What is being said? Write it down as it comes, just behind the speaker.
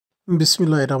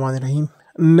बिस्मिल्लाहिर्रहमानिर्रहीम।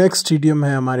 Next idiom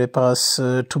है हमारे पास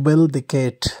टू बिल द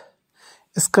कैट।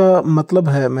 इसका मतलब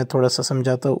है, मैं थोड़ा सा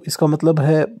समझाता हूँ। इसका मतलब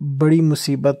है बड़ी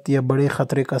मुसीबत या बड़े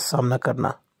ख़तरे का सामना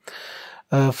करना।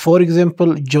 For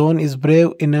example, John is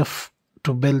brave enough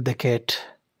to bill the cat.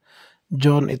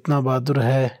 John इतना बहादुर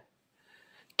है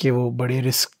कि वो बड़े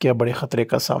रिस्क या बड़े ख़तरे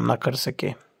का सामना कर सके।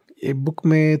 ये बुक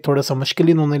में थोड़ा सा मुश्किल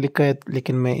इन्होंने लिखा है,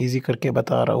 लेकिन मैं इजी करके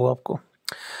बता रहा हूँ आपको।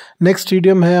 नेक्स्ट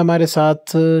इडियम है हमारे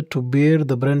साथ to bear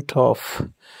the Brunt of.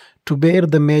 To bear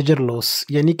the major loss,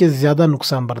 यानी कि ज़्यादा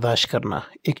नुकसान बर्दाश्त करना।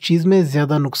 एक चीज़ में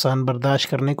ज़्यादा नुकसान बर्दाश्त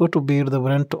करने को to bear the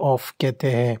Brunt of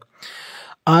कहते हैं।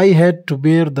 I had to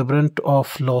bear the Brunt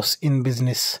of loss in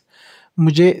business.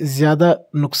 मुझे ज़्यादा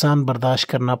नुकसान बर्दाश्त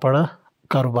करना पड़ा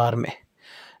कारोबार में।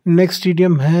 नेक्स्ट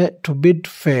इडियम है to bid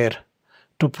fair.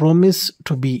 To promise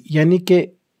to be, यानी कि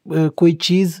कोई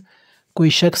चीज़, कोई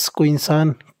शख्स, कोई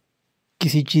इंसान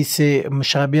किसी चीज़ से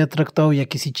मुशाबियत रखता हो या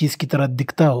किसी चीज़ की तरह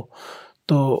दिखता हो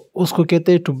तो उसको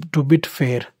कहते हैं to bid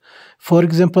fair. For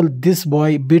example, this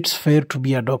boy beads fair to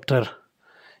be a doctor.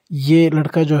 ये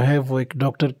लड़का जो है वो एक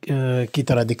डॉक्टर की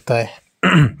तरह दिखता है।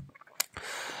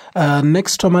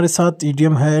 नेक्स्ट हमारे साथ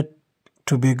इडियम है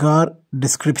टू बिगार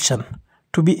description.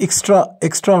 To be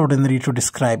extra ordinary to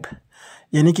describe,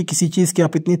 यानी कि किसी चीज़ की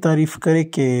आप इतनी तारीफ़ करें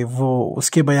कि वो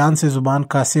उसके बयान से ज़ुबान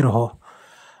कासिर हो।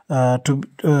 To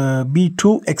be too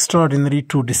extraordinary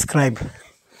to describe.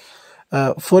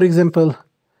 For example,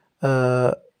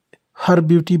 her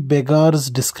beauty beggars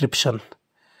description.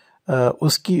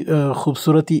 उसकी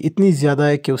खूबसूरती इतनी ज़्यादा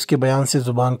है कि उसके बयान से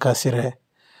ज़ुबान कासिर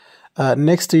है।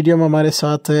 नेक्स्ट इडियम हमारे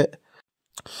साथ है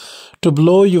to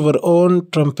blow your own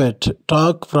trumpet.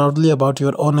 Talk proudly about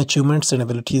your own achievements and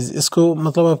abilities. इसको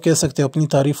मतलब आप कह सकते हो अपनी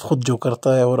तारीफ़ खुद जो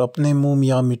करता है, और अपने मुंह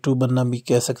मियाँ मिट्टू बनना भी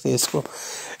कह सकते हैं इसको।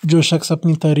 जो शख्स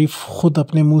अपनी तारीफ़ खुद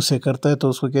अपने मुंह से करता है तो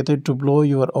उसको कहते हैं to blow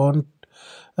your own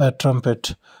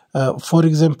trumpet. For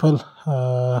example,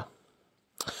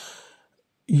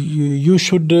 you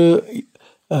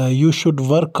should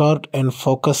work hard and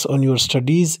focus on your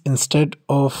studies instead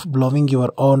of blowing your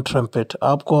own trumpet.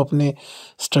 आपको अपने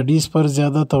स्टडीज़ पर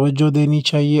ज़्यादा तवज्जो देनी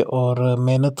चाहिए और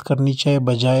मेहनत करनी चाहिए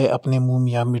बजाय अपने मुंह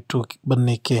मियाँ मिट्टू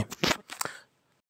बनने के।